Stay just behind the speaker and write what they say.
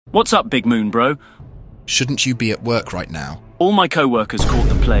What's up, Big Moon Bro? Shouldn't you be at work right now? All my co-workers caught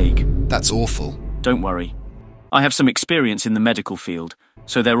the plague. That's awful. Don't worry. I have some experience in the medical field,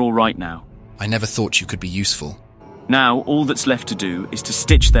 so they're all right now. I never thought you could be useful. Now, all that's left to do is to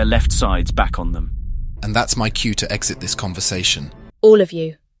stitch their left sides back on them. And that's my cue to exit this conversation. All of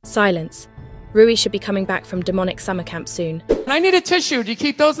you, silence. Rui should be coming back from demonic summer camp soon. I need a tissue. Do you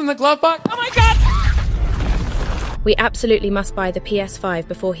keep those in the glove box? Oh my god! We absolutely must buy the PS5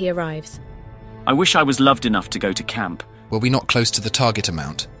 before he arrives. I wish I was loved enough to go to camp. Were we not close to the target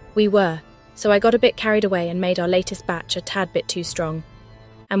amount? We were, so I got a bit carried away and made our latest batch a tad bit too strong.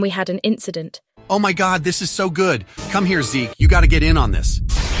 And we had an incident. Oh my god, this is so good. Come here, Zeke. You gotta get in on this.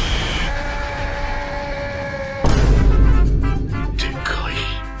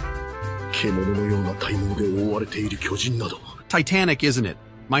 Titanic, isn't it?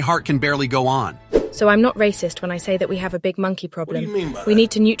 My heart can barely go on. So I'm not racist when I say that we have a big monkey problem. What do you mean by We that?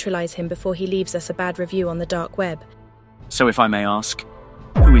 need to neutralize him before he leaves us a bad review on the dark web. So if I may ask,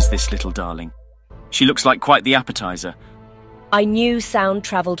 who is this little darling? She looks like quite the appetizer. I knew sound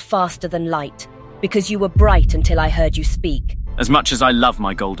travelled faster than light, because you were bright until I heard you speak. As much as I love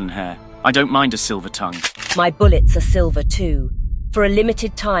my golden hair, I don't mind a silver tongue. My bullets are silver too. For a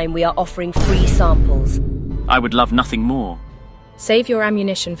limited time, we are offering free samples. I would love nothing more. Save your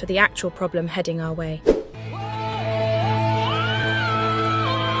ammunition for the actual problem heading our way.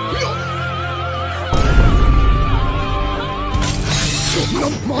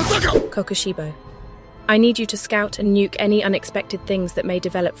 Kokushibo, I need you to scout and nuke any unexpected things that may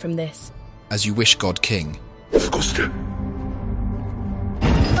develop from this. As you wish, God King. Hello,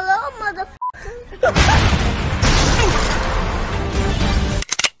 motherfucker.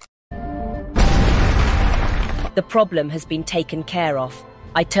 The problem has been taken care of.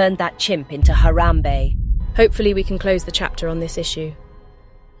 I turned that chimp into Harambe. Hopefully we can close the chapter on this issue.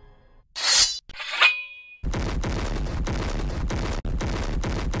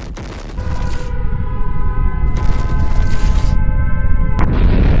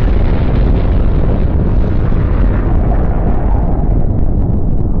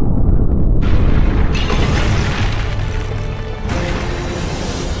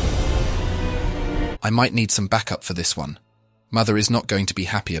 I might need some backup for this one. Mother is not going to be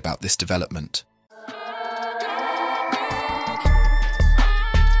happy about this development.